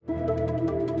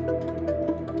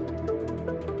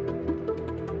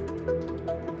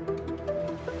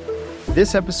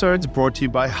This episode's brought to you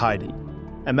by Heidi.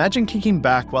 Imagine kicking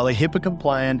back while a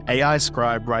HIPAA-compliant AI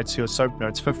scribe writes your soap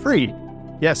notes for free.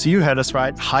 Yes, you heard us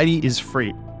right, Heidi is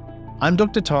free. I'm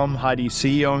Dr. Tom, Heidi's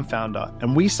CEO and founder,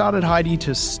 and we started Heidi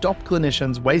to stop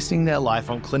clinicians wasting their life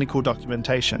on clinical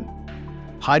documentation.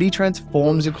 Heidi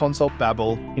transforms your consult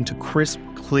babble into crisp,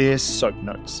 clear soap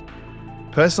notes,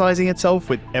 personalizing itself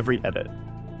with every edit.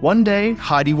 One day,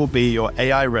 Heidi will be your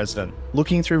AI resident,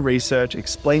 looking through research,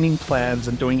 explaining plans,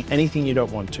 and doing anything you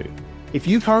don't want to. If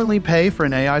you currently pay for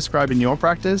an AI scribe in your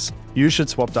practice, you should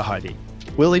swap to Heidi.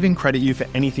 We'll even credit you for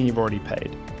anything you've already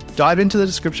paid. Dive into the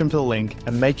description for the link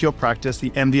and make your practice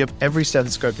the envy of every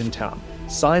stethoscope in town.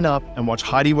 Sign up and watch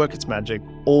Heidi work its magic,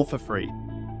 all for free,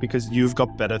 because you've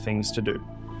got better things to do.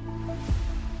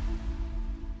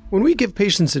 When we give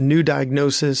patients a new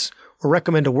diagnosis or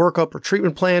recommend a workup or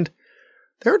treatment plan,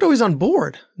 they aren't always on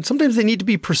board, and sometimes they need to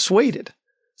be persuaded.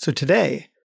 So today,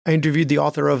 I interviewed the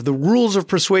author of The Rules of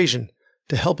Persuasion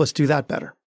to help us do that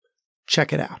better.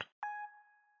 Check it out.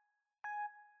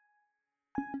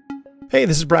 Hey,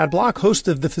 this is Brad Block, host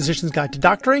of The Physician's Guide to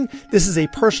Doctoring. This is a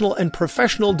personal and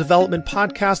professional development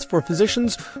podcast for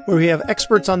physicians where we have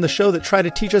experts on the show that try to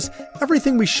teach us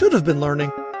everything we should have been learning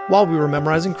while we were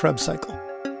memorizing Krebs cycle.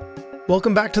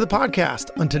 Welcome back to the podcast.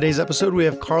 On today's episode, we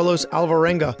have Carlos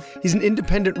Alvarenga. He's an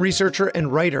independent researcher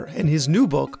and writer, and his new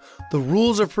book, The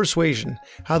Rules of Persuasion,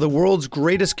 How the World's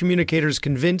Greatest Communicators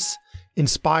Convince,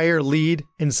 Inspire, Lead,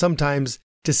 and Sometimes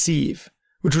Deceive,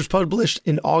 which was published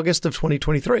in August of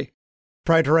 2023.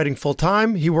 Prior to writing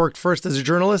full-time, he worked first as a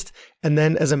journalist and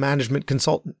then as a management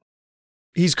consultant.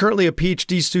 He's currently a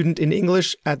PhD student in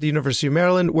English at the University of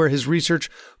Maryland, where his research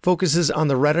focuses on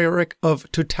the rhetoric of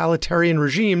totalitarian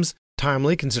regimes,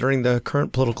 timely considering the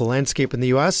current political landscape in the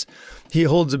U.S. He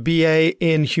holds a BA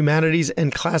in Humanities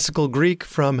and Classical Greek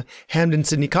from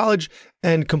Hampden-Sydney College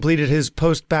and completed his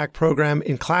post-bac program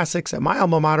in classics at my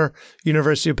alma mater,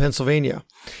 University of Pennsylvania.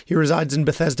 He resides in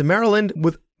Bethesda, Maryland,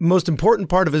 with most important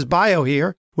part of his bio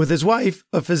here, with his wife,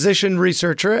 a physician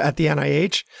researcher at the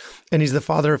NIH, and he's the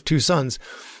father of two sons.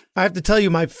 I have to tell you,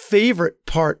 my favorite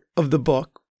part of the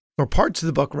book, or parts of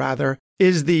the book rather,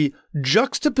 is the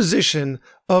juxtaposition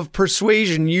of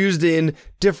persuasion used in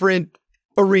different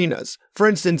arenas. For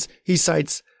instance, he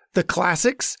cites the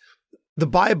classics, the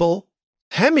Bible,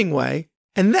 Hemingway,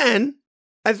 and then,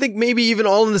 I think maybe even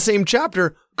all in the same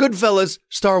chapter, Goodfellas,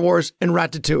 Star Wars, and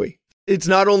Ratatouille. It's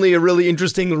not only a really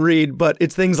interesting read, but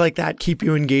it's things like that keep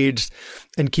you engaged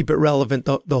and keep it relevant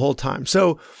the whole time.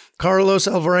 So, Carlos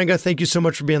Alvarenga, thank you so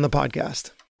much for being on the podcast.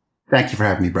 Thank you for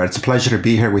having me, Brad. It's a pleasure to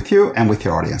be here with you and with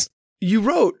your audience. You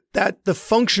wrote that the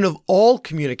function of all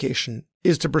communication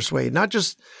is to persuade, not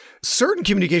just certain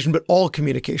communication, but all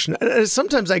communication. And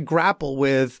sometimes I grapple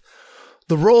with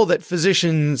the role that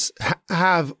physicians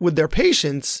have with their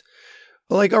patients.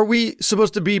 Like, are we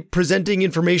supposed to be presenting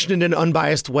information in an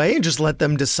unbiased way and just let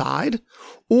them decide?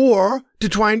 Or to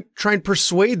try and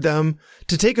persuade them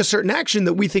to take a certain action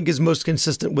that we think is most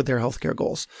consistent with their healthcare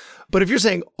goals? But if you're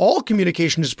saying all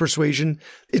communication is persuasion,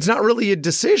 it's not really a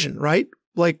decision, right?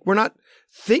 Like, we're not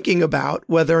thinking about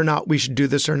whether or not we should do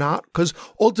this or not, because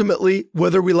ultimately,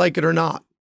 whether we like it or not,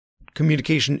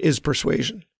 communication is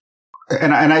persuasion.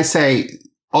 And I say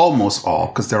almost all,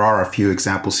 because there are a few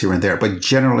examples here and there. But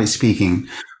generally speaking,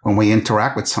 when we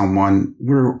interact with someone,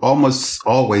 we're almost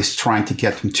always trying to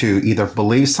get them to either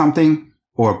believe something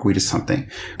or agree to something.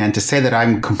 And to say that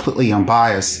I'm completely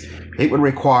unbiased, it would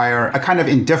require a kind of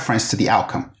indifference to the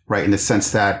outcome, right? In the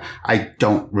sense that I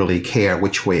don't really care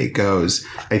which way it goes.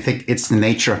 I think it's the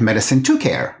nature of medicine to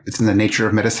care. It's in the nature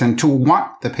of medicine to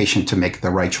want the patient to make the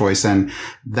right choice. And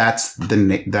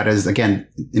that is, again,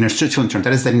 in a Switzerland term,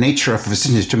 that is the nature of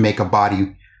physicians, to make a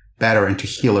body better and to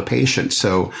heal a patient.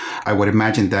 So I would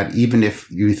imagine that even if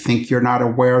you think you're not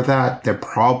aware of that, there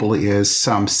probably is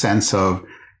some sense of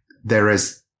there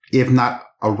is, if not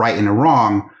a right and a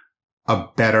wrong, a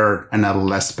better and a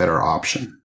less better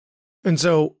option. And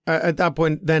so at that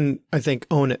point, then I think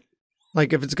own it.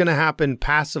 Like, if it's going to happen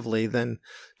passively, then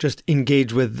just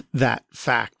engage with that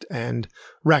fact and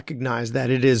recognize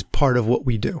that it is part of what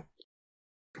we do.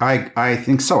 I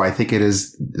think so. I think it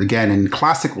is, again, in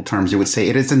classical terms, you would say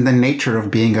it is in the nature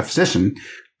of being a physician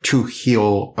to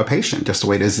heal a patient, just the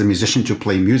way it is a musician to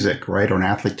play music, right? Or an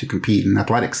athlete to compete in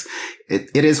athletics.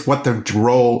 It is what the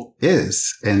role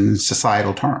is in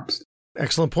societal terms.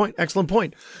 Excellent point. Excellent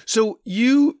point. So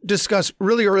you discuss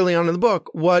really early on in the book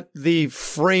what the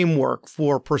framework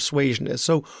for persuasion is.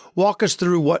 So walk us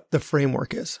through what the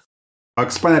framework is. I'll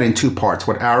explain that in two parts.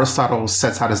 What Aristotle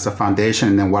sets out as the foundation,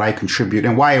 and then what I contribute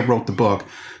and why I wrote the book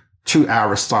to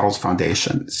Aristotle's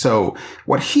foundation. So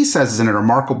what he says is in a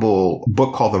remarkable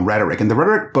book called The Rhetoric. And the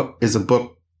Rhetoric book is a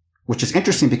book which is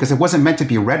interesting because it wasn't meant to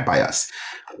be read by us.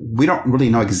 We don't really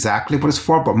know exactly what it's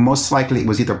for, but most likely it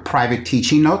was either private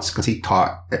teaching notes, because he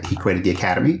created the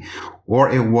academy, or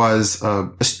it was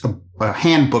a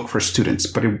handbook for students.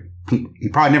 But he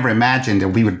probably never imagined that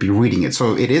we would be reading it.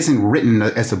 So it isn't written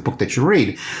as a book that you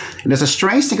read. And there's a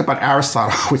strange thing about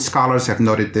Aristotle, which scholars have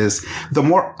noted this. The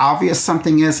more obvious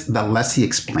something is, the less he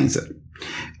explains it.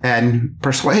 And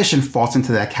Persuasion falls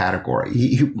into that category.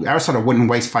 Aristotle wouldn't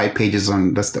waste 5 pages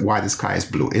on why the sky is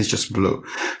blue. It's just blue.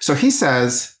 So he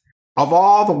says, of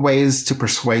all the ways to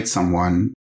persuade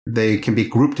someone, they can be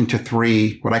grouped into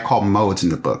 3, what I call modes in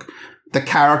the book. The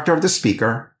character of the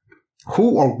speaker,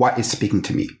 who or what is speaking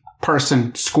to me?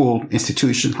 Person, school,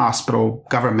 institution, hospital,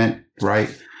 government, right?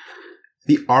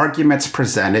 The arguments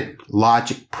presented,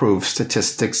 logic, proof,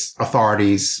 statistics,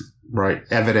 authorities, right?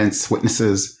 Evidence,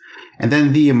 witnesses. And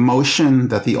then the emotion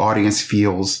that the audience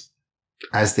feels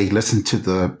as they listen to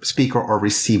the speaker or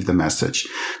receive the message.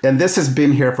 And this has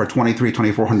been here for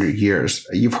 2,400 years.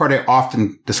 You've heard it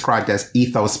often described as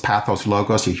ethos, pathos,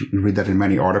 logos. You read that in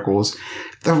many articles.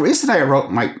 The reason I wrote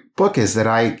my book is that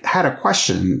I had a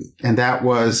question, and that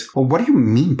was, well, what do you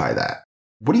mean by that?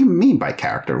 What do you mean by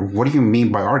character? What do you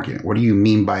mean by argument? What do you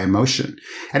mean by emotion?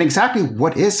 And exactly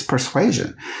what is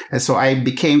persuasion? And so I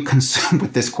became consumed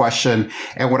with this question.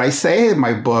 And what I say in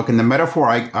my book, and the metaphor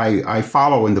I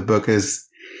follow in the book is,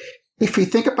 if you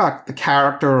think about the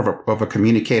character of a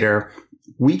communicator,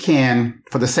 we can,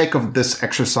 for the sake of this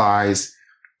exercise,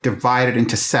 divide it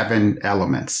into 7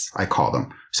 elements, I call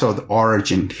them. So the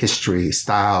origin, history,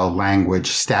 style,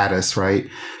 language, status, right?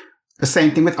 The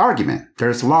same thing with argument.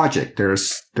 There's logic,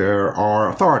 there are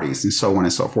authorities, and so on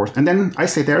and so forth. And then I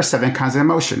say there are 7 kinds of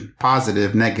emotion: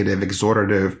 positive, negative,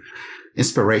 exhortative,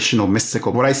 inspirational,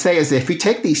 mystical. What I say is, if we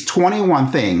take these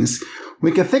 21 things,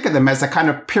 we can think of them as a kind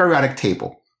of periodic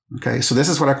table. Okay. So this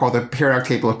is what I call the periodic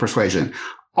table of persuasion.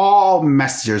 All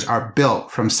messages are built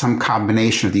from some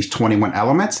combination of these 21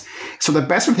 elements. So the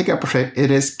best way to think of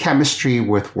it is chemistry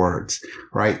with words,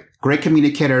 right? Great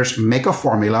communicators make a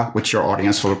formula, which your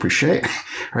audience will appreciate,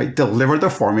 right? Deliver the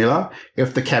formula.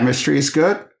 If the chemistry is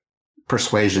good,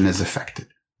 persuasion is effective.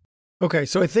 Okay,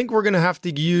 so I think we're going to have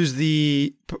to use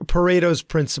the Pareto's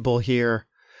principle here,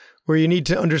 where you need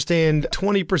to understand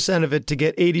 20% of it to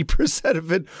get 80%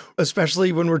 of it,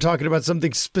 especially when we're talking about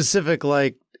something specific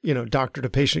like, doctor to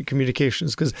patient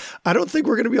communications, because I don't think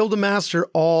we're going to be able to master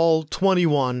all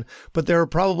 21, but there are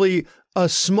probably a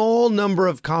small number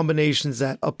of combinations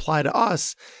that apply to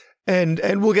us, and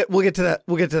we'll get to that.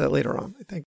 We'll get to that later on, I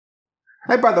think.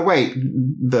 Hey, by the way,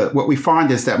 what we find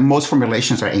is that most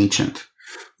formulations are ancient.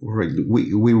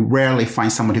 We rarely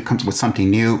find someone who comes with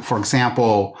something new. For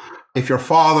example, if your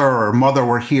father or mother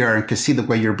were here and could see the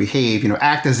way you behave,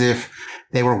 act as if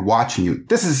they were watching you.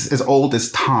 This is as old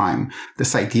as time.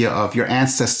 This idea of your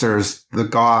ancestors, the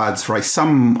gods, right?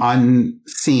 Some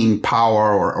unseen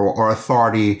power or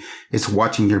authority is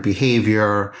watching your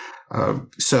behavior.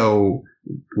 So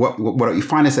what you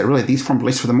find is that really these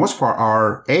formulations, for the most part,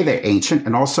 are they're ancient,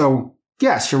 and also,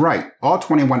 yes, you're right. All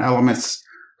 21 elements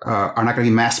are not going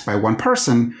to be mastered by one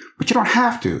person, but you don't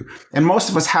have to. And most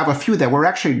of us have a few that we're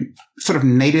actually sort of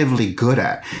natively good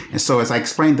at. And so as I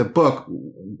explained in the book,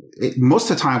 most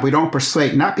of the time we don't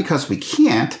persuade, not because we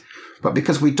can't, but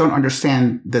because we don't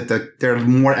understand that there are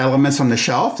more elements on the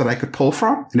shelf that I could pull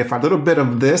from. And if a little bit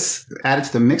of this added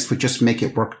to the mix would just make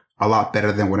it work a lot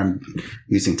better than what I'm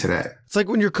using today. It's like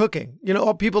when you're cooking,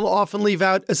 people often leave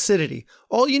out acidity.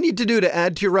 All you need to do to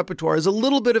add to your repertoire is a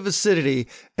little bit of acidity,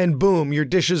 and boom, your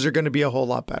dishes are going to be a whole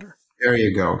lot better. There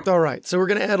you go. All right. So we're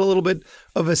going to add a little bit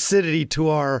of acidity to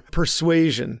our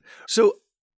persuasion. So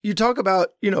you talk about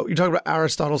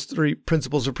Aristotle's 3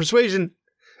 principles of persuasion,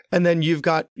 and then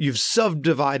you've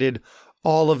subdivided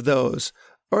all of those.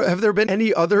 Or have there been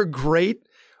any other great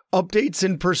updates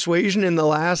in persuasion in the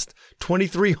last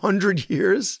 2,300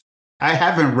 years? I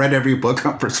haven't read every book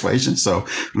on persuasion, so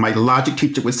my logic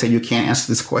teacher would say you can't answer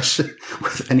this question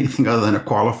with anything other than a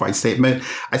qualified statement.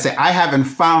 I say I haven't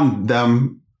found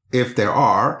them, if there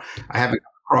are. I haven't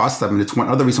come across them. And it's one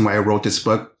other reason why I wrote this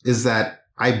book is that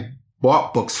I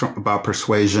bought books about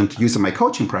persuasion to use in my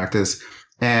coaching practice,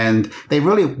 and they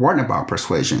really weren't about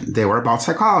persuasion. They were about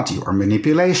psychology or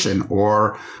manipulation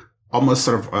or almost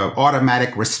sort of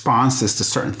automatic responses to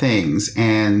certain things.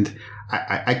 And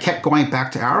I kept going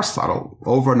back to Aristotle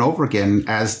over and over again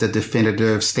as the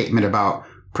definitive statement about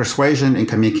persuasion and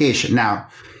communication. Now,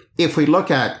 if we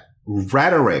look at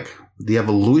rhetoric, the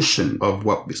evolution of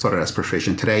what we started as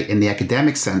persuasion today. In the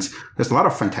academic sense, there's a lot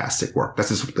of fantastic work.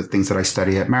 This is the things that I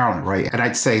study at Maryland, right? And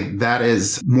I'd say that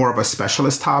is more of a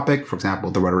specialist topic. For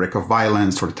example, the rhetoric of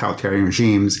violence or totalitarian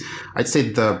regimes. I'd say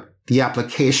the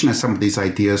application of some of these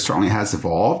ideas certainly has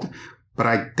evolved, but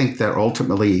I think that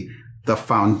ultimately the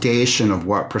foundation of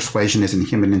what persuasion is in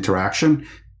human interaction,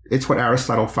 it's what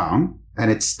Aristotle found,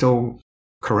 and it's still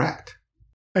correct.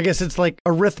 I guess it's like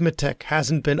arithmetic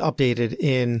hasn't been updated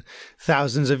in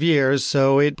thousands of years.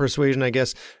 So persuasion, I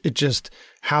guess, it's just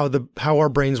how our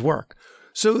brains work.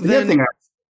 So then,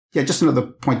 just another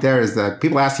point there is that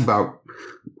people ask about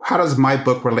how does my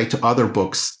book relate to other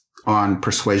books on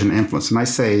persuasion and influence? And I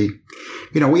say,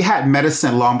 we had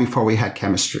medicine long before we had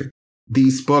chemistry.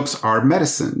 These books are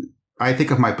medicine. I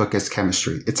think of my book as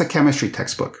chemistry. It's a chemistry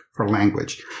textbook for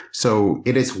language. So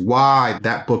it is why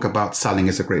that book about selling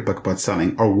is a great book about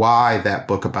selling, or why that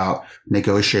book about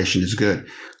negotiation is good.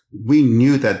 We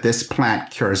knew that this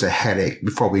plant cures a headache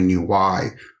before we knew why,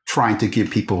 trying to give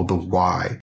people the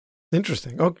why.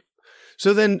 Interesting. Okay.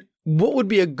 So then what would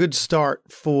be a good start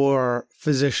for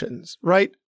physicians,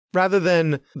 right? Rather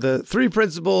than the 3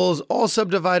 principles all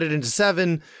subdivided into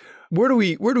 7, where do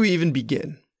we even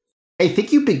begin? I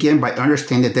think you begin by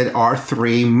understanding that there are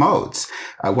 3 modes.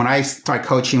 When I start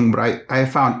coaching, what I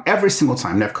found every single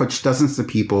time, and I've coached dozens of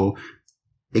people,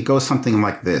 it goes something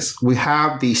like this. We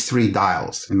have these 3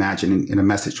 dials, imagine in a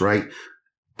message, right?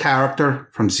 Character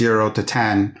from 0 to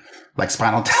 10, like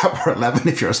Spinal Tap, or 11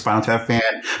 if you're a Spinal Tap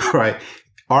fan, right?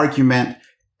 Argument,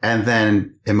 and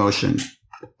then emotion.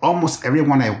 Almost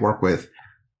everyone I work with,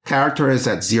 character is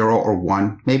at 0 or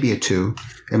 1, maybe a 2.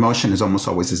 Emotion is almost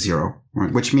always a 0,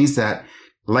 right? Which means that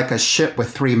like a ship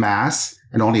with 3 masts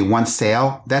and only 1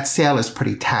 sail, that sail is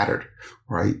pretty tattered,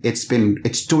 right? It's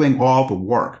doing all the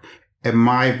work. And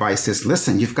my advice is,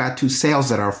 listen, you've got 2 sails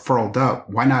that are furled up.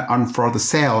 Why not unfurl the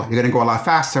sail? You're going to go a lot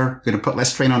faster. You're going to put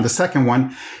less strain on the second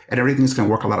one, and everything's going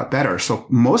to work a lot better. So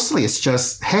mostly it's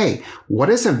just, hey, what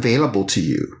is available to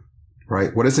you,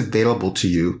 right? What is available to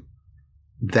you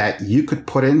that you could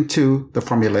put into the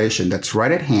formulation that's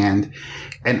right at hand?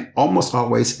 And almost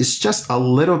always it's just a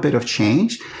little bit of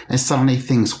change, and suddenly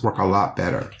things work a lot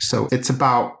better. So it's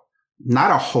about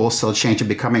not a wholesale change of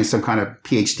becoming some kind of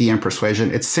PhD in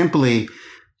persuasion. It's simply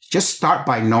just start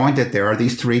by knowing that there are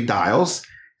these 3 dials,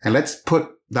 and let's put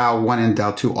dial 1 and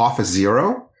dial 2 off as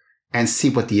 0 and see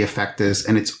what the effect is.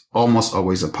 And it's almost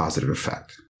always a positive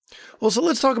effect. Well, so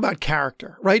let's talk about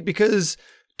character, right? Because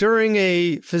during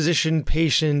a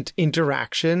physician-patient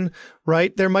interaction,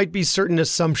 right, there might be certain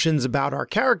assumptions about our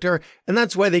character, and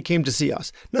that's why they came to see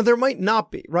us. Now, there might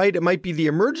not be, right? It might be the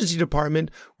emergency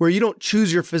department where you don't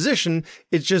choose your physician,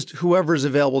 it's just whoever's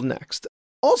available next.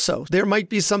 Also, there might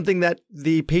be something that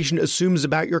the patient assumes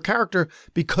about your character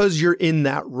because you're in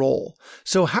that role.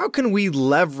 So how can we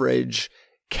leverage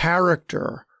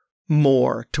character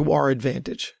more to our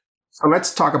advantage? So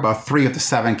let's talk about 3 of the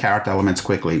 7 character elements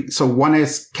quickly. So one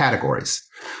is categories.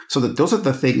 So those are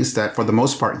the things that for the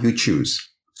most part you choose.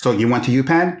 So you went to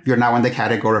UPenn, you're now in the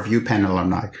category of UPenn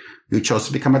alumni. You chose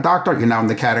to become a doctor, you're now in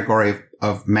the category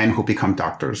of men who become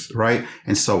doctors, right?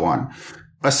 And so on.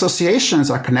 Associations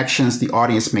are connections the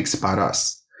audience makes about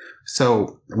us.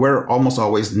 So we're almost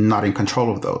always not in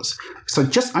control of those. So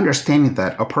just understanding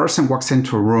that a person walks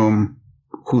into a room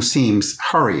who seems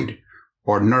hurried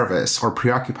or nervous or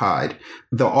preoccupied,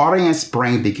 the audience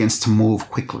brain begins to move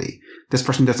quickly. This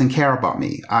person doesn't care about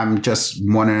me. I'm just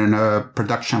one in a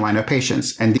production line of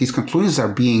patients. And these conclusions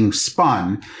are being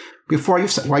spun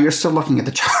while you're still looking at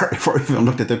the chart, before you even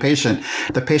looked at the patient.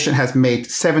 The patient has made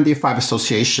 75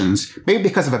 associations, maybe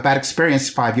because of a bad experience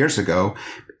 5 years ago.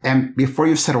 And before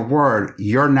you've said a word,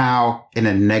 you're now in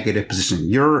a negative position.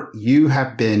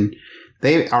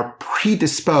 They are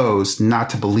predisposed not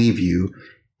to believe you.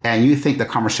 And you think the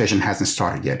conversation hasn't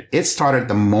started yet. It started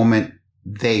the moment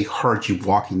they heard you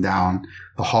walking down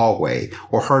the hallway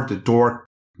or heard the door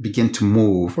begin to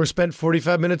move. Or spent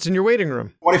 45 minutes in your waiting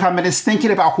room. 45 minutes thinking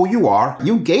about who you are.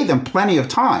 You gave them plenty of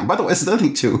time. By the way, it's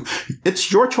nothing to.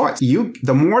 It's your choice.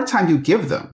 The more time you give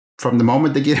them, from the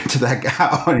moment they get into that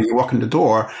gown and you walk in the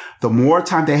door, the more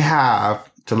time they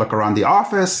have to look around the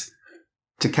office,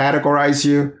 to categorize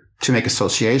you, to make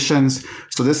associations.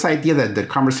 So this idea that the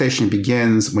conversation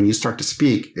begins when you start to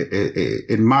speak,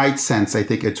 in my sense, I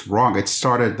think it's wrong. It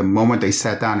started the moment they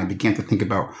sat down and began to think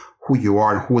about who you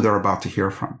are and who they're about to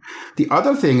hear from. The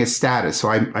other thing is status. So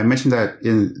I mentioned that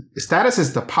status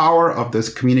is the power of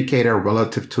this communicator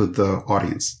relative to the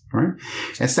audience, right?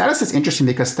 And status is interesting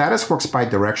because status works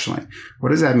bidirectionally. What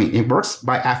does that mean? It works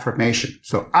by affirmation.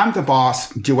 So I'm the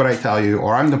boss, do what I tell you,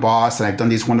 or I'm the boss and I've done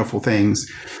these wonderful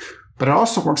things. but it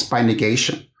also works by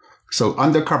negation. So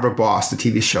Undercover Boss, the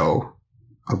TV show,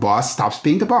 a boss stops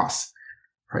being the boss,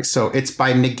 right? So it's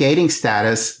by negating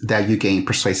status that you gain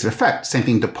persuasive effect. Same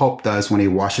thing the Pope does when he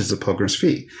washes the pilgrim's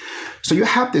feet. So you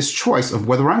have this choice of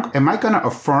whether am I going to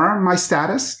affirm my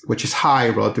status, which is high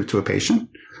relative to a patient,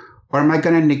 or am I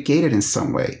going to negate it in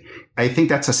some way? I think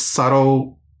that's a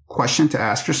subtle question to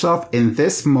ask yourself in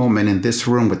this moment, in this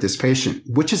room with this patient,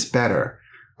 which is better,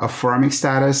 affirming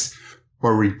status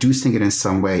or reducing it in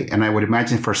some way? And I would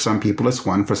imagine for some people it's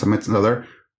one, for some it's another,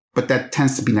 but that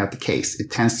tends to be not the case. It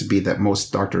tends to be that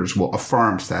most doctors will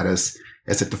affirm status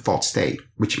as a default state,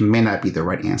 which may not be the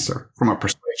right answer from a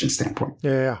persuasion standpoint.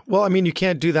 Yeah. Well, I mean, you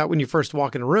can't do that when you first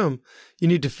walk in a room. You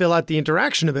need to fill out the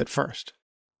interaction a bit first.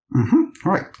 Mm-hmm.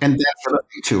 Right. And that's the other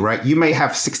thing too, right? You may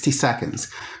have 60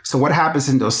 seconds. So what happens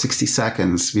in those 60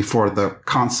 seconds before the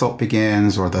consult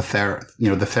begins or the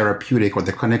therapeutic or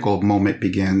the clinical moment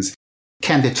begins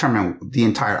can determine the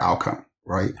entire outcome,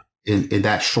 right? In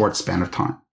that short span of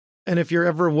time. And if you're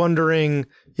ever wondering,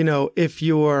 if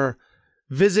your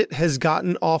visit has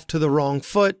gotten off to the wrong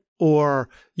foot or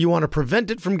you want to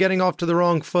prevent it from getting off to the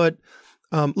wrong foot,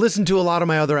 listen to a lot of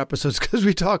my other episodes because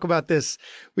we talk about this.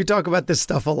 We talk about this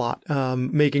stuff a lot,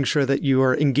 making sure that you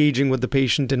are engaging with the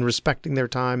patient and respecting their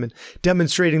time and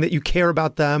demonstrating that you care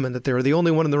about them and that they're the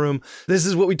only one in the room. This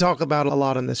is what we talk about a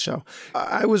lot on this show.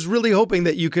 I was really hoping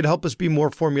that you could help us be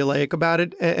more formulaic about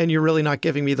it, and you're really not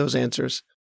giving me those answers.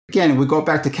 Again, we go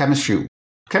back to chemistry.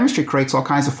 Chemistry creates all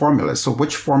kinds of formulas. So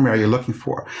which formula are you looking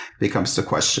for becomes the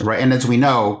question, right? And as we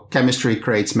know, chemistry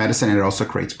creates medicine and it also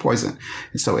creates poison.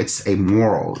 And so it's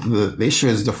amoral. The issue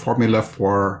is the formula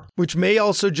for... Which may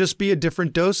also just be a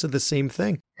different dose of the same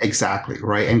thing. Exactly,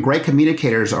 right? And great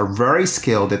communicators are very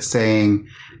skilled at saying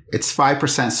it's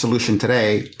 5% solution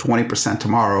today, 20%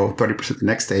 tomorrow, 30% the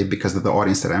next day because of the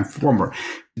audience that I'm for.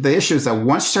 The issue is that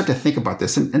once you start to think about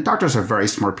this, and doctors are very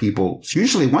smart people, so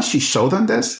usually once you show them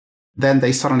this, then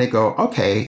they suddenly go,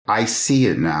 okay, I see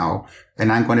it now, and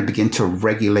I'm going to begin to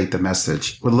regulate the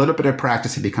message. With a little bit of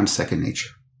practice, it becomes second nature.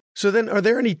 So then are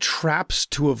there any traps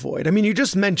to avoid? I mean, you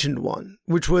just mentioned one,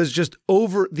 which was just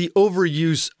the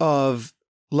overuse of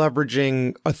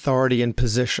leveraging authority and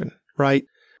position, right?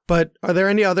 But are there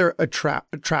any other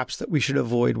traps that we should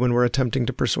avoid when we're attempting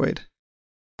to persuade?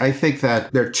 I think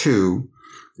that there are two.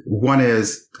 One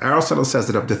is, Aristotle says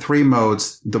that of the three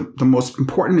modes, the most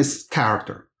important is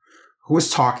character. Who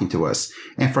is talking to us?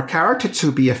 And for character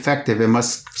to be effective, it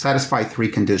must satisfy three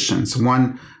conditions.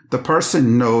 One, the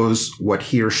person knows what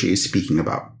he or she is speaking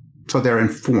about. So they're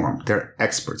informed. They're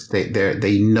experts.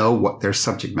 They know what their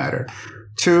subject matter.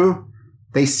 Two,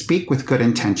 they speak with good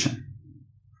intention.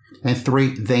 And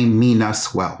three, they mean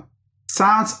us well.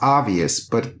 Sounds obvious,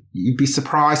 but you'd be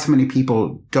surprised how many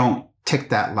people don't tick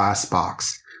that last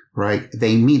box, right?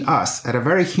 They mean us at a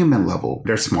very human level.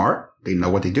 They're smart. They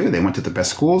know what they do. They went to the best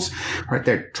schools, right?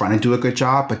 They're trying to do a good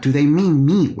job, but do they mean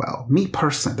me well? Me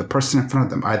personally, the person in front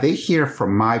of them. Are they here for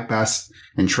my best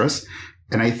interest?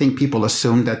 And I think people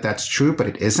assume that that's true, but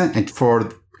it isn't. And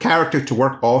for character to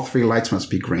work, all three lights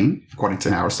must be green, according to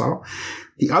Aristotle.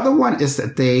 The other one is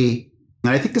that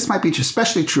and I think this might be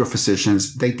especially true of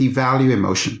physicians, they devalue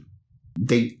emotion.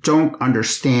 They don't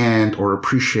understand or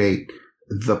appreciate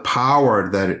the power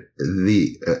that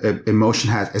the emotion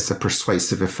has as a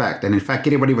persuasive effect. And in fact,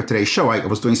 getting ready for today's show, I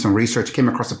was doing some research, came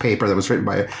across a paper that was written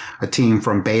by a team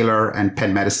from Baylor and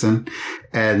Penn Medicine.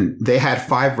 And they had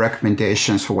 5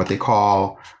 recommendations for what they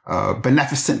call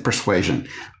beneficent persuasion.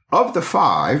 Of the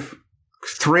 5,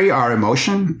 3 are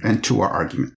emotion and 2 are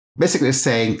argument. Basically it's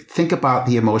saying, think about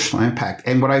the emotional impact.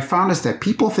 And what I found is that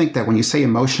people think that when you say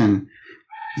emotion,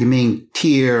 you mean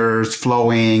tears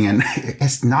flowing, and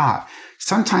it's not.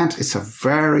 Sometimes it's a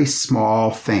very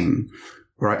small thing,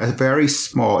 right? A very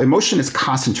small emotion is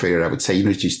concentrated, I would say,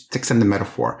 just to extend the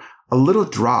metaphor. A little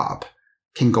drop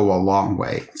can go a long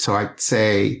way. So I'd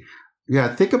say,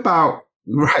 think about,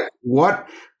 right, what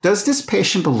does this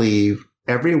patient believe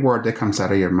every word that comes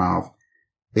out of your mouth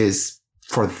is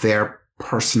for their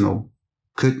personal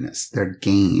goodness, their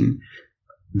gain,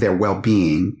 their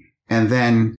well-being? And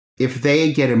then if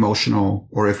they get emotional,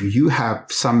 or if you have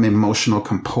some emotional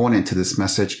component to this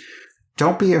message,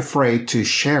 don't be afraid to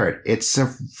share it. It's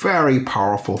a very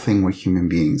powerful thing with human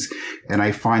beings. And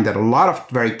I find that a lot of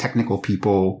very technical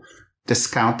people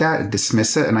discount that and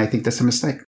dismiss it. And I think that's a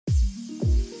mistake.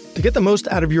 To get the most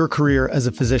out of your career as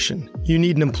a physician, you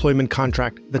need an employment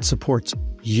contract that supports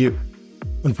you.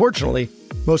 Unfortunately,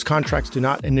 most contracts do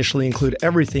not initially include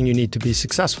everything you need to be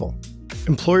successful.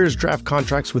 Employers draft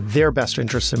contracts with their best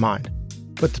interests in mind,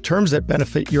 but the terms that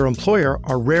benefit your employer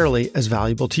are rarely as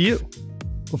valuable to you.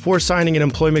 Before signing an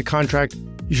employment contract,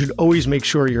 you should always make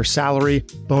sure your salary,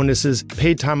 bonuses,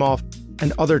 paid time off,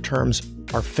 and other terms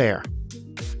are fair.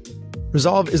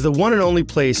 Resolve is the one and only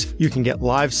place you can get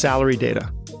live salary data,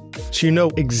 so you know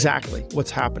exactly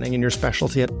what's happening in your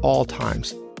specialty at all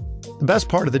times. The best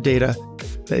part of the data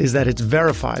is that it's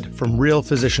verified from real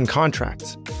physician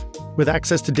contracts. With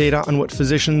access to data on what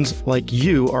physicians like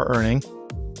you are earning,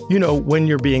 you know when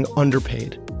you're being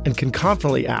underpaid and can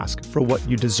confidently ask for what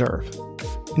you deserve.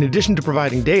 In addition to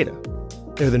providing data,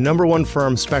 they're the #1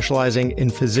 firm specializing in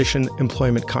physician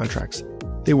employment contracts.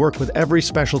 They work with every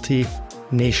specialty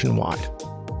nationwide.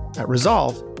 At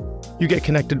Resolve, you get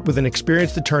connected with an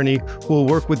experienced attorney who will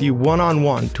work with you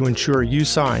one-on-one to ensure you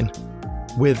sign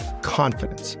with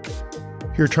confidence.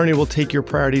 Your attorney will take your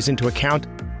priorities into account,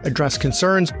 address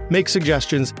concerns, make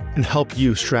suggestions, and help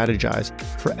you strategize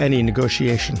for any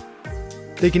negotiation.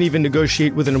 They can even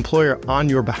negotiate with an employer on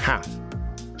your behalf.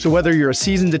 So whether you're a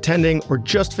seasoned attending or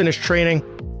just finished training,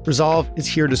 Resolve is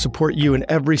here to support you in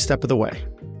every step of the way.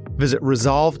 Visit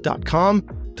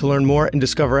resolve.com to learn more and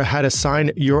discover how to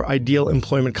sign your ideal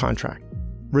employment contract.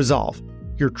 Resolve,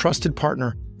 your trusted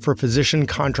partner for physician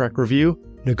contract review,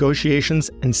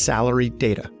 negotiations, and salary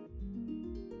data.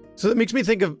 So that makes me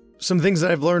think of some things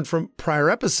that I've learned from prior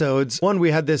episodes. One,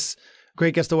 we had this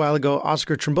great guest a while ago,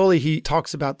 Oscar Trimboli. He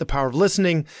talks about the power of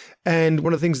listening. And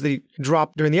one of the things that he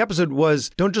dropped during the episode was,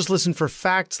 don't just listen for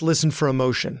facts, listen for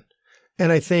emotion.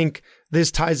 And I think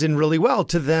this ties in really well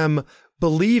to them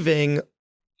believing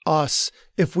us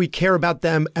if we care about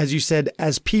them, as you said,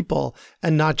 as people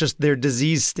and not just their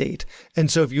disease state.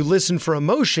 And so if you listen for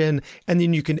emotion and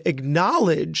then you can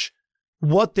acknowledge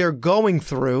what they're going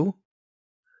through,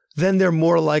 then they're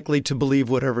more likely to believe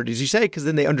whatever it is you say, because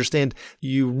then they understand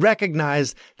you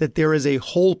recognize that there is a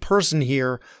whole person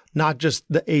here, not just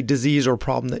a disease or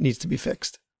problem that needs to be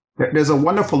fixed. There's a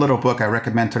wonderful little book I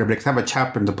recommend to everybody, because I have a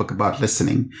chapter in the book about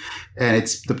listening. And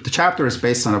it's the chapter is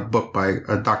based on a book by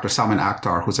Dr. Salman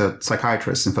Akhtar, who's a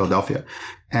psychiatrist in Philadelphia.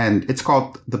 And it's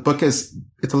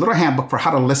a little handbook for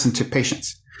how to listen to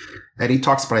patients. And he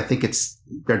talks about, I think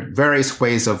there are various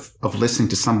ways of listening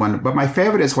to someone. But my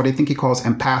favorite is what I think he calls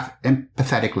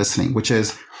empathetic listening, which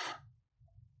is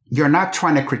you're not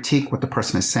trying to critique what the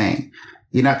person is saying.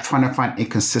 You're not trying to find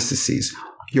inconsistencies.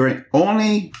 Your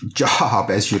only job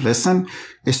as you listen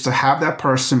is to have that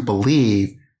person believe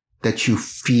that you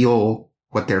feel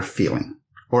what they're feeling,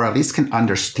 or at least can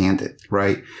understand it,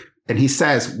 right? And he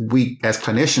says we, as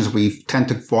clinicians, we tend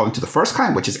to fall into the first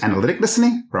kind, which is analytic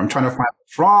listening, where I'm trying to find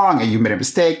what's wrong and you made a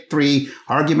mistake 3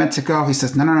 arguments ago. He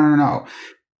says, no.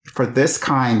 For this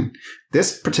kind,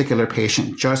 this particular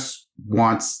patient just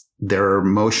wants their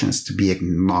emotions to be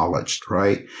acknowledged,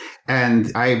 right?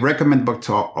 And I recommend the book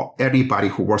to anybody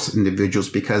who works with individuals,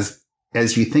 because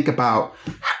as you think about,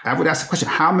 I would ask the question,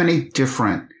 how many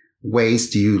different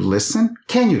ways do you listen?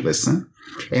 Can you listen?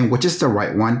 And which is the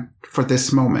right one for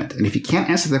this moment? And if you can't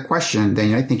answer the question,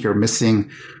 then I think you're missing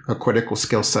a critical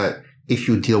skill set if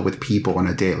you deal with people on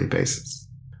a daily basis.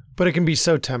 But it can be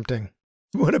so tempting.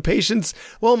 When a patient's,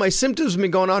 my symptoms have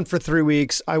been going on for 3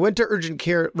 weeks. I went to urgent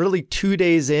care really 2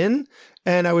 days in,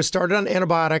 and I was started on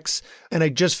antibiotics, and I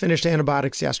just finished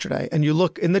antibiotics yesterday. And you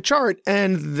look in the chart,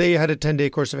 and they had a 10-day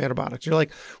course of antibiotics. You're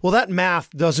like, well, that math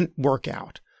doesn't work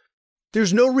out.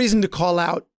 There's no reason to call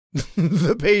out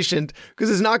the patient, because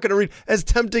it's not going to read, as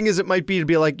tempting as it might be to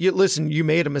be like, listen, you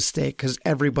made a mistake, because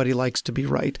everybody likes to be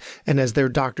right. And as their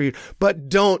doctor, but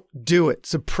don't do it.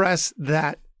 Suppress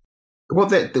that. Well,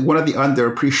 one of the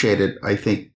underappreciated, I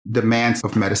think, demands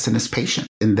of medicine is patience,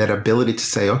 and that ability to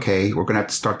say, okay, we're going to have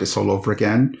to start this all over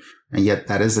again. And yet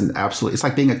that is it's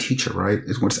like being a teacher, right?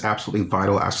 It's what's absolutely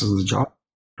vital aspects of the job,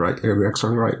 right? You're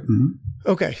absolutely right. Mm-hmm.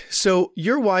 Okay. So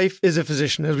your wife is a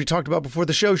physician, as we talked about before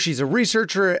the show. She's a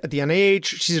researcher at the NIH.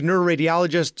 She's a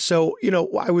neuroradiologist. So,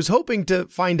 I was hoping to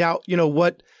find out,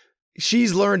 what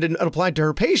she's learned and applied to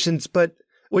her patients. But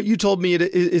what you told me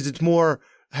is it's more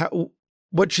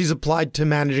what she's applied to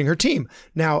managing her team.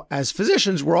 Now, as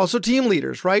physicians, we're also team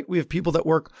leaders, right? We have people that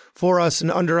work for us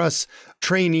and under us,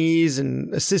 trainees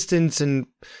and assistants and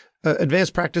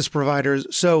advanced practice providers.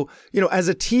 So, as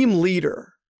a team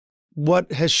leader,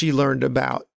 what has she learned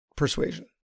about persuasion?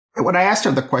 When I asked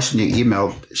her the question you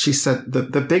emailed, she said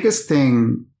the biggest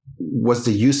thing was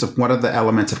the use of one of the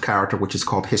elements of character, which is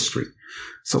called history.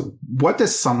 So what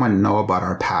does someone know about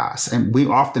our past? And we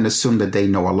often assume that they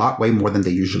know a lot, way more than they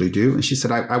usually do. And she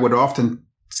said, I would often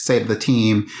say to the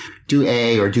team, do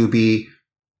A or do B.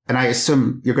 And I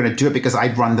assume you're going to do it because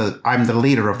I'm the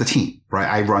leader of the team, right?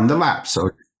 I run the lab. So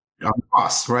I'm the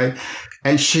boss, right?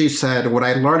 And she said, what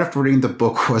I learned after reading the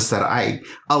book was that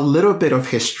a little bit of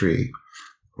history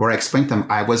where I explained to them,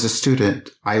 I was a student.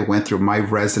 I went through my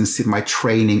residency, my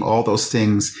training, all those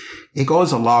things. It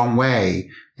goes a long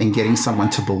way in getting someone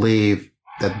to believe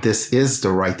that this is the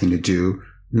right thing to do,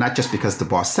 not just because the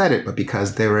boss said it, but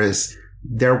because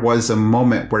there was a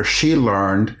moment where she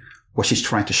learned what she's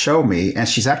trying to show me, and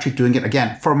she's actually doing it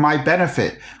again for my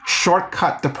benefit.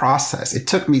 Shortcut the process. It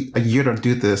took me a year to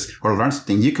do this or learn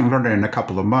something. You can learn it in a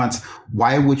couple of months.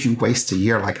 Why would you waste a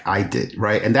year like I did,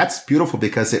 right? And that's beautiful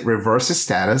because it reverses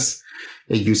status.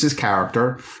 It uses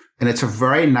character, and it's a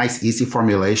very nice, easy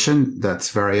formulation that's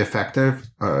very effective.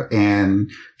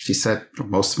 And she said, for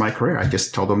most of my career, I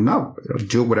just told them, no,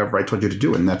 do whatever I told you to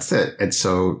do, and that's it. And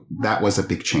so that was a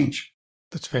big change.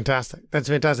 That's fantastic. That's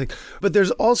fantastic. But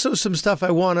there's also some stuff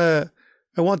I want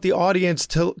the audience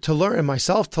to learn and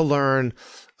myself to learn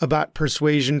about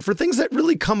persuasion for things that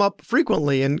really come up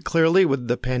frequently. And clearly with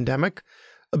the pandemic,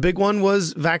 a big one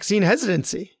was vaccine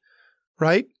hesitancy,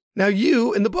 right? Now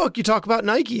in the book, you talk about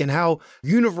Nike and how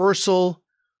universal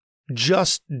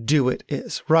just do it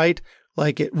is, right?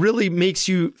 Like it really makes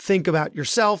you think about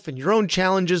yourself and your own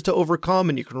challenges to overcome.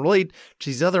 And you can relate to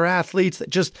these other athletes that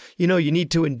just, you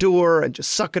need to endure and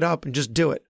just suck it up and just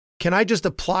do it. Can I just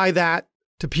apply that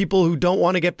to people who don't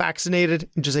want to get vaccinated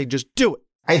and just say, just do it?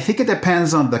 I think it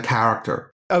depends on the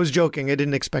character. I was joking. I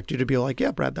didn't expect you to be like,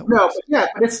 yeah, Brad, that works. No,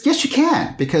 but yes, you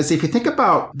can. Because if you think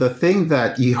about the thing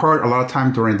that you heard a lot of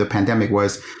time during the pandemic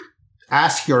was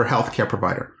ask your healthcare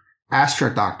provider, ask your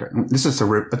doctor. This is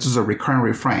a recurring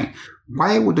refrain.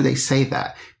 Why would they say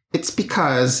that? It's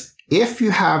because if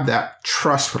you have that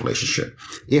trust relationship,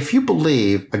 if you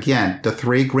believe, again, the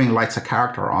 3 green lights of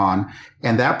character are on,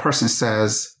 and that person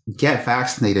says, get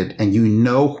vaccinated, and you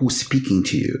know who's speaking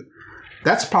to you,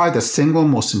 that's probably the single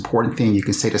most important thing you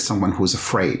can say to someone who's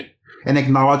afraid. And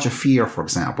acknowledge a fear, for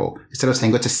example. Instead of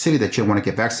saying, it's a city that you want to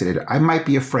get vaccinated, I might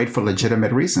be afraid for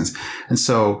legitimate reasons. And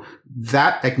so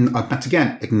that,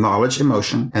 again, acknowledge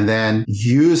emotion and then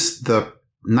use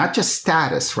not just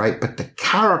status, right? But the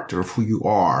character of who you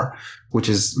are, which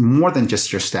is more than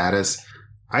just your status.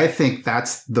 I think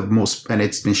that's the most, and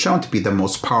it's been shown to be the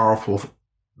most powerful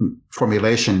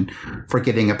formulation for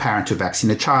getting a parent to vaccine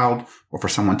a child or for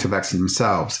someone to vaccine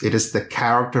themselves. It is the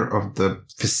character of the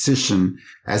physician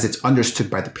as it's understood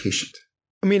by the patient.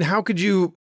 I mean, how could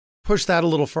you push that a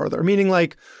little further? Meaning,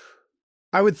 like,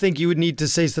 I would think you would need to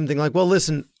say something like, well,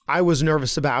 listen, I was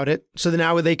nervous about it. So then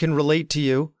now they can relate to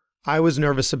you. I was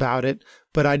nervous about it,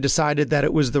 but I decided that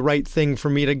it was the right thing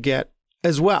for me to get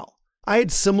as well. I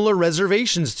had similar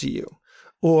reservations to you,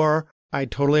 or I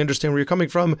totally understand where you're coming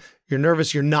from. You're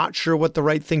nervous. You're not sure what the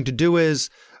right thing to do is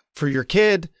for your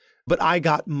kid, but I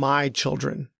got my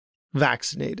children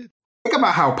vaccinated. Think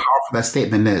about how powerful that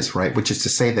statement is, right? Which is to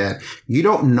say that you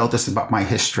don't know this about my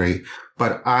history,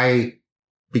 but I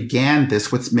began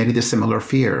this with many of the similar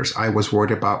fears. I was worried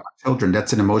about my children.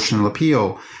 That's an emotional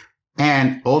appeal.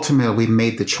 And ultimately, we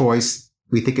made the choice.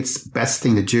 We think it's the best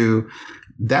thing to do.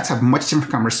 That's a much different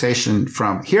conversation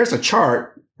from here's a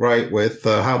chart, right, with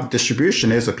how the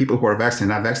distribution is of people who are vaccinated,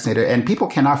 not vaccinated. And people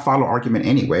cannot follow argument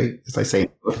anyway, as I say,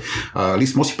 at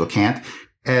least most people can't.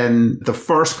 And the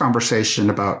first conversation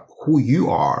about who you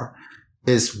are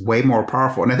is way more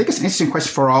powerful. And I think it's an interesting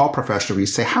question for all professionals. You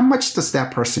say, how much does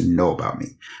that person know about me?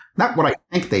 Not what I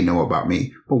think they know about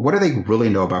me, but what do they really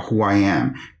know about who I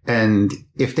am? And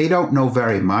if they don't know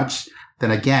very much, then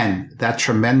again, that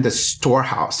tremendous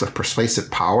storehouse of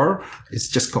persuasive power is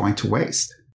just going to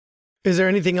waste. Is there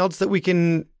anything else that we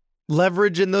can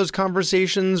leverage in those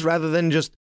conversations rather than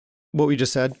just what we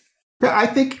just said? Yeah, I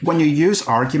think when you use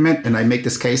argument, and I make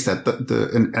this case that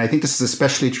and I think this is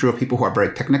especially true of people who are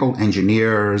very technical,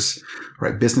 engineers,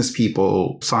 right, business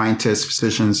people, scientists,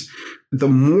 physicians, the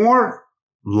more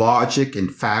logic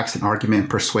and facts and argument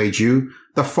persuade you,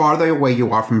 the farther away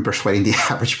you are from persuading the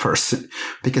average person,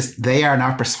 because they are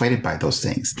not persuaded by those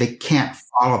things. They can't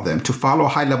follow them. To follow a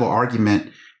high-level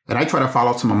argument, and I try to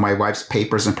follow some of my wife's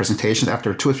papers and presentations.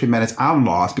 After 2 or 3 minutes, I'm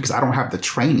lost because I don't have the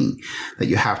training that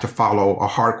you have to follow a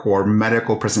hardcore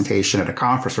medical presentation at a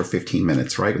conference for 15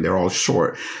 minutes, right? And they're all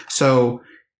short. So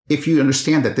if you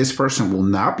understand that this person will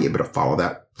not be able to follow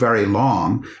that very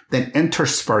long, then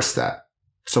intersperse that.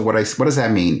 So what does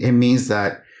that mean? It means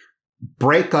that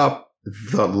break up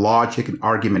the logic and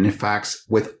argument and facts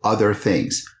with other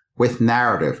things, with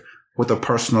narrative, with a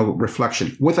personal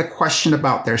reflection, with a question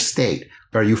about their state.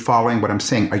 Are you following what I'm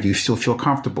saying? Are you still feel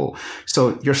comfortable?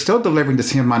 So you're still delivering the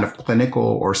same amount of clinical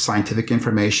or scientific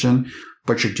information,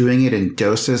 but you're doing it in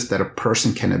doses that a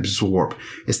person can absorb.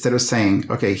 Instead of saying,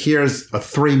 okay, here's a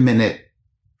 3-minute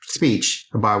speech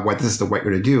about what this is the right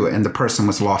way to do, and the person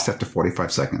was lost after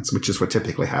 45 seconds, which is what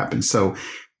typically happens. So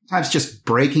sometimes just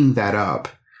breaking that up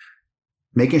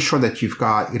making sure that you've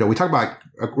got, we talk about,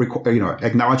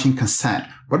 acknowledging consent.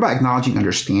 What about acknowledging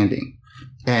understanding?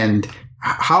 And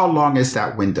how long is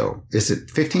that window? Is it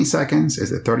 15 seconds?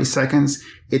 Is it 30 seconds?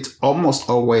 It's almost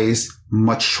always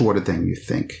much shorter than you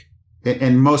think.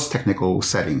 In most technical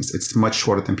settings, it's much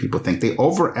shorter than people think. They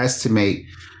overestimate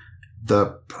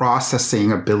the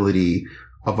processing ability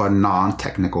of a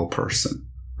non-technical person,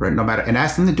 right? No matter, and it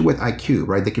has nothing to do with IQ,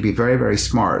 right? They could be very, very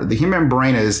smart. The human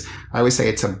brain is, I always say,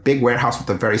 it's a big warehouse with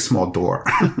a very small door.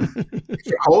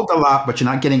 You hold a lot, but you're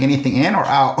not getting anything in or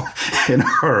out in a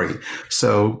hurry.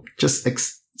 So just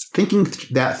thinking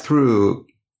that through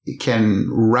can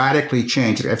radically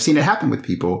change. I've seen it happen with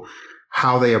people,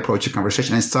 how they approach a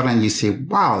conversation. And suddenly you see,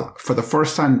 wow, for the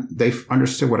first time, they've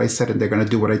understood what I said and they're going to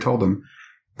do what I told them.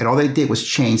 And all they did was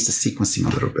change the sequencing a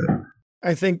little bit.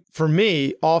 I think for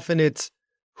me, often it's,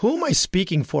 who am I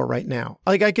speaking for right now?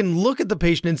 Like, I can look at the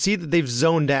patient and see that they've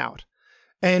zoned out.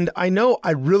 And I know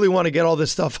I really want to get all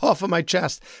this stuff off of my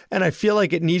chest, and I feel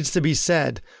like it needs to be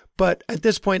said. But at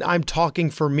this point, I'm talking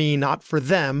for me, not for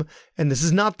them. And this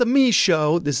is not the me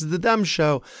show. This is the them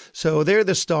show. So they're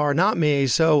the star, not me.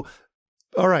 So,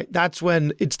 all right, that's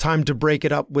when it's time to break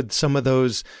it up with some of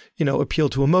those, appeal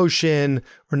to emotion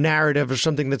or narrative or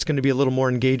something that's going to be a little more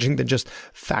engaging than just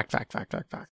fact.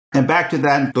 And back to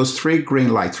that, those 3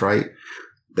 green lights, right?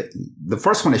 The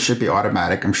first one, it should be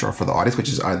automatic, I'm sure, for the audience, which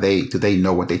is, do they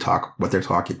know what they're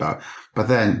talking about? But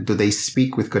then, do they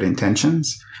speak with good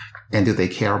intentions? And do they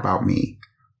care about me?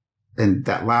 And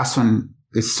that last one,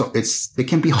 it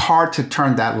can be hard to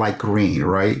turn that light green,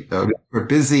 right? We're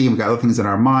busy and we got other things in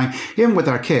our mind. Even with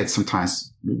our kids,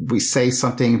 sometimes we say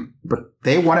something, but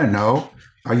they want to know,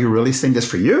 are you really saying this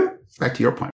for you? Back to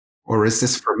your point. Or is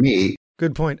this for me?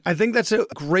 Good point. I think that's a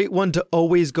great one to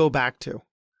always go back to,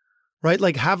 right?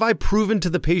 Like, have I proven to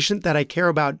the patient that I care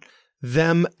about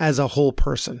them as a whole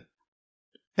person?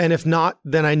 And if not,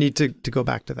 then I need to go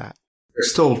back to that.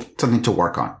 There's still something to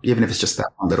work on, even if it's just that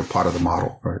one little part of the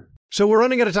model, right? So we're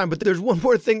running out of time, but there's one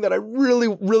more thing that I really,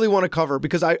 really want to cover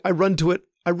because I run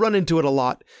into it a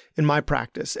lot in my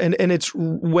practice. And it's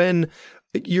when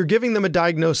you're giving them a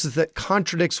diagnosis that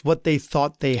contradicts what they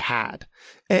thought they had.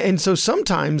 And so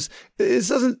sometimes this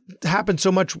doesn't happen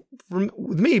so much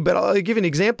with me, but I'll give you an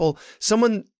example.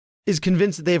 Someone is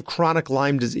convinced that they have chronic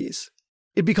Lyme disease.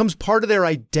 It becomes part of their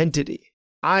identity.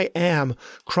 I am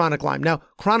chronic Lyme. Now,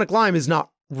 chronic Lyme is not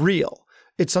real.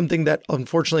 It's something that,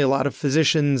 unfortunately, a lot of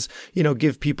physicians,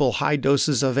 give people high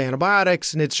doses of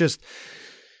antibiotics, and it's just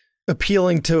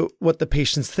appealing to what the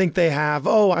patients think they have.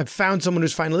 Oh, I've found someone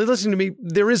who's finally listening to me.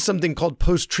 There is something called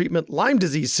post-treatment Lyme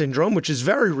disease syndrome, which is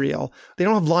very real. They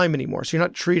don't have Lyme anymore, so you're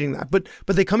not treating that. But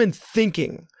they come in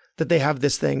thinking that they have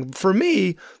this thing. For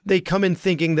me, they come in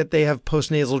thinking that they have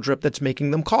postnasal drip that's making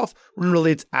them cough, when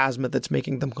really it's asthma that's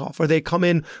making them cough. Or they come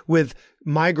in with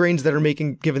migraines that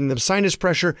are giving them sinus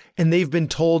pressure, and they've been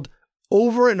told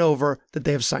over and over that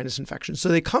they have sinus infection. So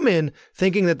they come in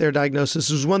thinking that their diagnosis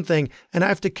is one thing, and I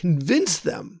have to convince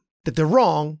them that they're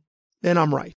wrong, and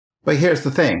I'm right. But here's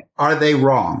the thing. Are they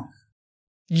wrong?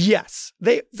 Yes,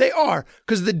 they are,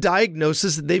 because the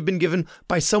diagnosis that they've been given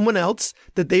by someone else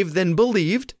that they've then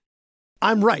believed,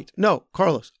 I'm right. No,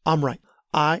 Carlos, I'm right.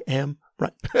 I am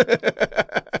right.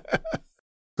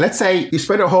 Let's say you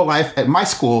spent your whole life at my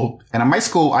school, and in my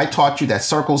school, I taught you that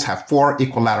circles have 4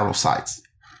 equilateral sides.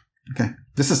 Okay.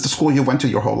 This is the school you went to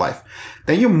your whole life.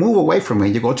 Then you move away from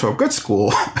it. You go to a good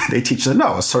school. They teach you,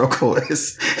 no, a circle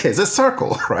is a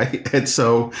circle, right? And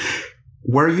so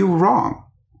were you wrong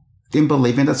in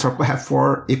believing that circle had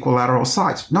 4 equilateral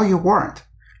sides? No, you weren't.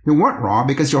 You weren't wrong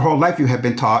because your whole life you have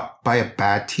been taught by a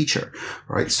bad teacher,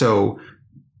 right? So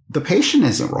the patient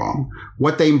isn't wrong.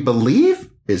 What they believe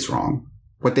is wrong.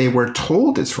 What they were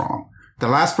told is wrong. The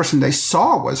last person they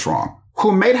saw was wrong,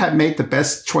 who may have made the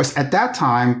best choice at that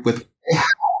time with,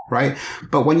 right?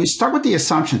 But when you start with the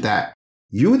assumption that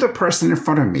you, the person in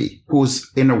front of me, who's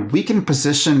in a weakened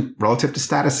position relative to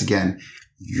status again,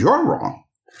 you're wrong,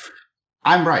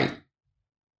 I'm right,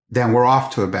 then we're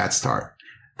off to a bad start.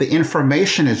 The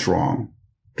information is wrong.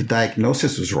 The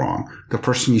diagnosis was wrong. The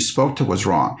person you spoke to was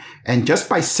wrong. And just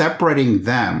by separating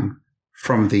them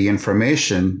from the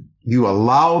information, you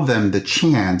allow them the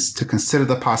chance to consider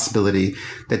the possibility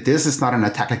that this is not an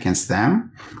attack against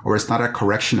them, or it's not a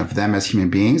correction of them as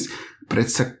human beings, but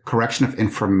it's a correction of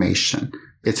information.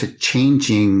 It's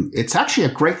it's actually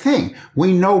a great thing.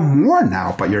 We know more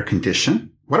now about your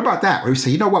condition. What about that? Where we say,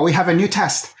 you know what? We have a new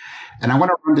test. And I want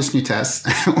to run this new test.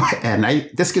 And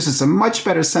this gives us a much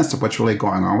better sense of what's really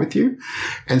going on with you.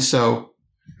 And so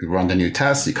you run the new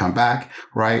test, you come back,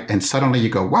 right? And suddenly you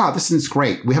go, wow, this is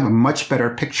great. We have a much better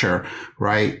picture,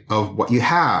 right, of what you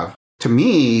have. to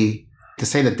me, to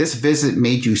say that this visit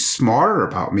made you smarter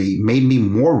about me, made me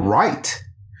more right,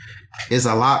 is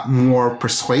a lot more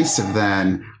persuasive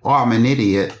than, oh, I'm an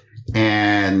idiot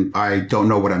and I don't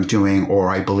know what I'm doing, or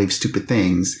I believe stupid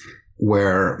things,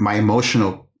 where my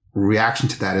emotional reaction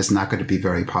to that is not going to be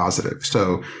very positive.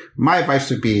 So my advice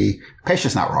would be,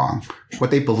 patient's not wrong.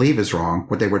 What they believe is wrong.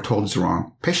 What they were told is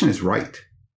wrong. Patient is right.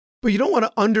 But you don't want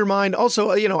to undermine,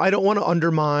 also, I don't want to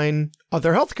undermine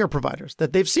other healthcare providers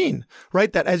that they've seen,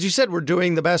 right? That, as you said, were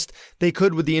doing the best they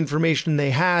could with the information they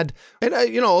had. And,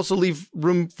 also leave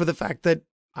room for the fact that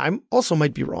I also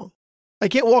might be wrong. I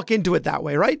can't walk into it that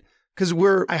way, right? Because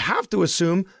I have to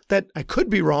assume that I could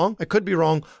be wrong,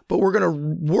 but we're going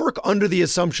to work under the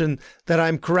assumption that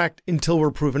I'm correct until we're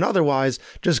proven otherwise,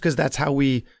 just because that's how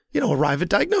we, arrive at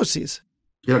diagnoses.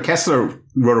 Kessler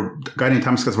a guy named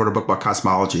Thomas Kessler wrote a book about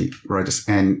cosmology, right?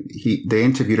 And they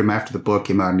interviewed him after the book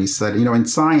came out, and he said, in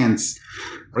science,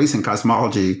 or at least in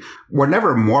cosmology, we're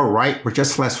never more right, we're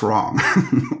just less wrong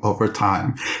over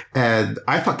time. And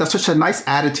I thought that's such a nice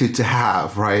attitude to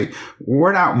have, right?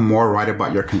 We're not more right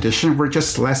about your condition, we're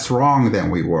just less wrong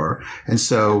than we were. And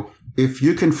so if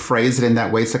you can phrase it in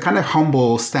that way, it's a kind of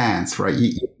humble stance, right?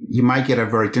 You might get a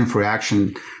very different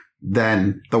reaction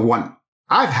than the one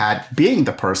I've had, being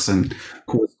the person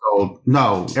who was told,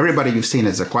 no, everybody you've seen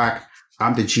is a quack.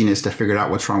 I'm the genius that figured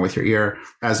out what's wrong with your ear.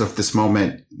 As of this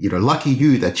moment, lucky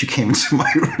you that you came into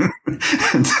my room,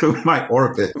 into my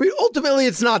orbit. I mean, ultimately,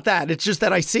 it's not that. It's just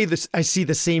that I see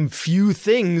the same few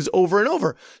things over and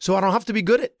over. So I don't have to be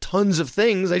good at tons of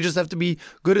things. I just have to be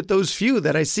good at those few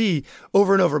that I see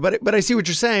over and over. But I see what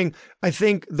you're saying. I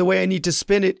think the way I need to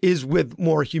spin it is with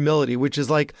more humility, which is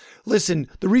like, listen,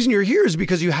 the reason you're here is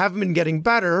because you haven't been getting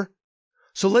better.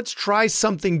 So let's try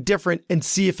something different and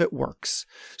see if it works.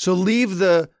 So leave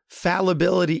the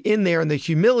fallibility in there and the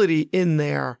humility in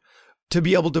there to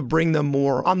be able to bring them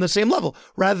more on the same level,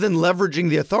 rather than leveraging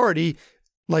the authority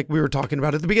like we were talking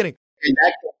about at the beginning.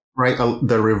 Right.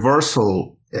 The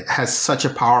reversal has such a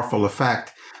powerful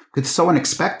effect. It's so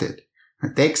unexpected.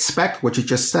 They expect what you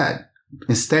just said.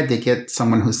 Instead, they get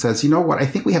someone who says, you know what, I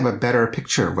think we have a better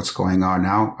picture of what's going on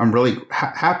now. I'm really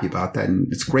happy about that.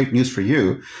 And it's great news for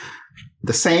you.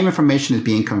 The same information is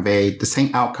being conveyed, the same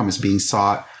outcome is being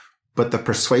sought, but the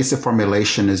persuasive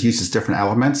formulation uses different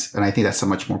elements. And I think that's a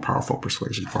much more powerful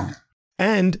persuasion form.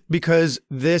 And because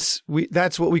that's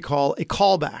what we call a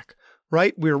callback,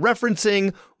 right? We're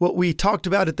referencing what we talked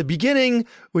about at the beginning,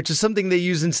 which is something they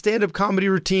use in stand-up comedy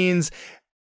routines,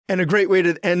 and a great way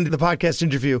to end the podcast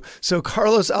interview. So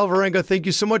Carlos Alvarenga, thank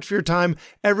you so much for your time.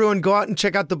 Everyone go out and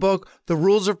check out the book, The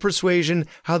Rules of Persuasion,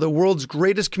 How the World's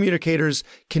Greatest Communicators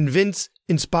Convince,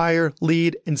 Inspire,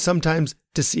 Lead, and Sometimes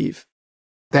Deceive.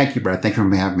 Thank you, Brad. Thank you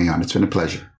for having me on. It's been a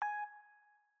pleasure.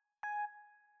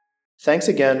 Thanks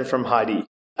again from Heidi.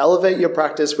 Elevate your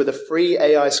practice with a free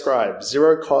AI scribe,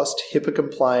 zero cost, HIPAA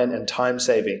compliant, and time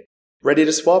saving. Ready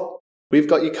to swap? We've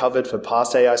got you covered for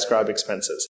past AI scribe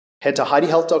expenses. Head to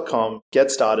HeidiHealth.com,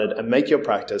 get started, and make your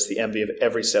practice the envy of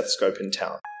every stethoscope in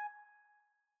town.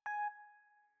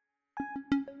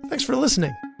 Thanks for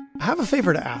listening. I have a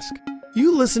favor to ask.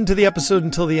 You listened to the episode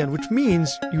until the end, which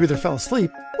means you either fell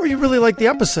asleep or you really liked the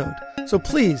episode. So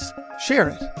please share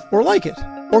it, or like it,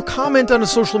 or comment on a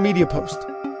social media post,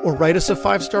 or write us a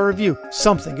 5-star review.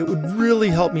 Something. It would really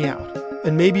help me out.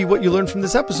 And maybe what you learned from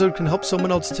this episode can help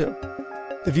someone else too.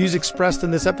 The views expressed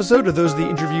in this episode are those of the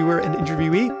interviewer and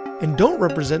interviewee, and don't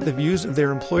represent the views of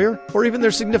their employer or even their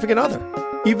significant other.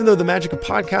 Even though the magic of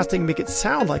podcasting make it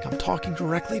sound like I'm talking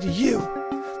directly to you,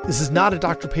 this is not a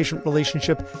doctor-patient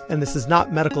relationship, and this is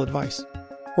not medical advice,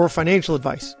 or financial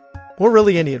advice, or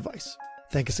really any advice.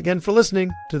 Thank us again for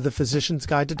listening to The Physician's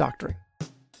Guide to Doctoring.